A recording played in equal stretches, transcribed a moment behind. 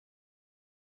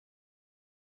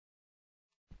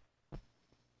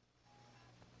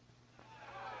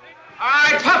All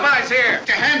right, Popeye's here. Get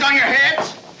your hands on your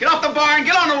heads. Get off the bar and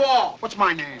get on the wall. What's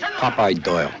my name? Popeye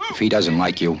Doyle. If he doesn't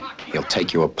like you, he'll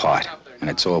take you apart. And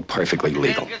it's all perfectly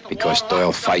legal, because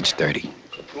Doyle fights dirty.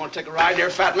 You want to take a ride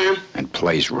there, fat man? And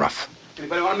plays rough.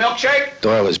 Anybody want a milkshake?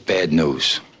 Doyle is bad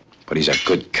news, but he's a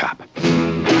good cop.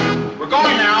 We're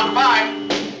going now. Bye.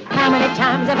 How many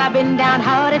times have I been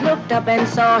downhearted, looked up and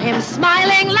saw him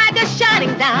smiling like a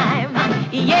shining dime?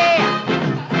 Yeah.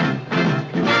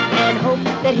 And hoped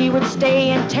that he would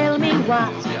stay and tell me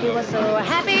why he was so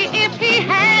happy if he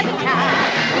had the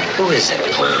time. Who is that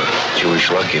clown? Jewish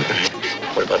lucky.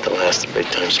 What about the last of the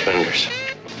big-time spenders?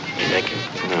 You naked?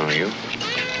 No, are you?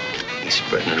 He's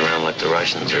spreading it around like the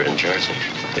Russians are in Jersey.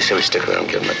 They say we stick around and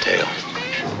give him a tail.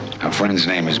 Our friend's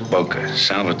name is Boca,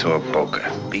 Salvatore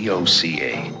Boca,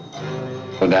 B-O-C-A.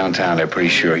 Well, downtown, they're pretty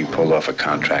sure he pulled off a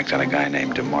contract on a guy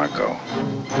named DeMarco.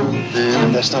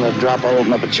 That's not a drop. I'll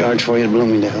open up a charge for you at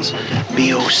Bloomingdale's.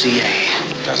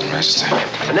 B-O-C-A. Doesn't matter.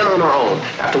 And then on our own,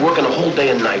 after working a whole day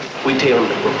and night, we tail him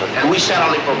to Brooklyn. And we sat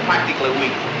on him for practically a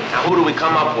week. Now, who do we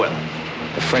come up with?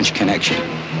 The French Connection.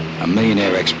 A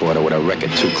millionaire exporter with a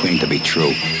record too clean to be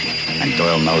true. And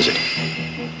Doyle knows it.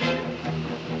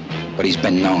 But he's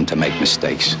been known to make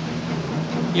mistakes.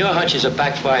 Your hunches have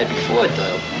backfired before,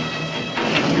 Doyle.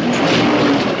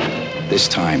 This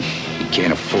time, he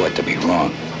can't afford to be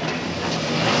wrong.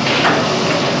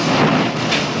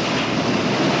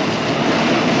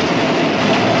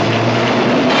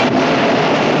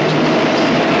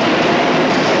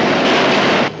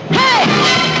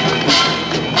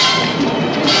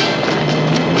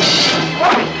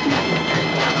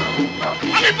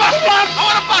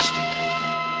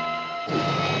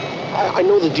 I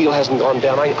know the deal hasn't gone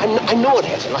down. I know it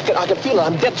hasn't. I can feel it.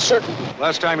 I'm dead certain.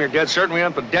 Last time you're dead certain, we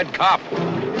end up a dead cop. All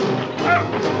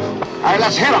right,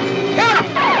 let's hit him. Hit him!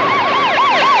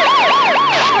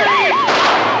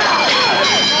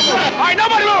 All right,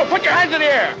 nobody move. Put your hands in the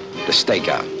air. The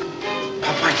stakeout.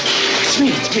 Popeye, it's me.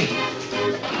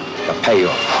 The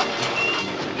payoff.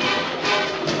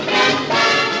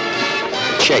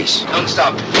 The chase. Don't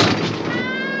stop.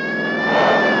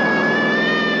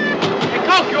 Hey,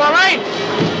 Coke, you all right?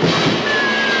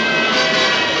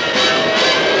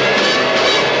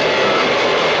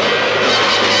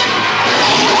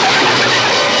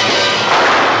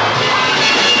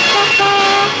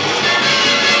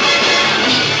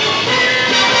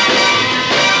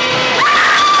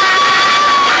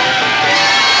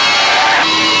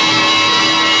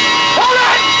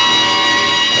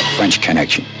 French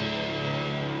Connection.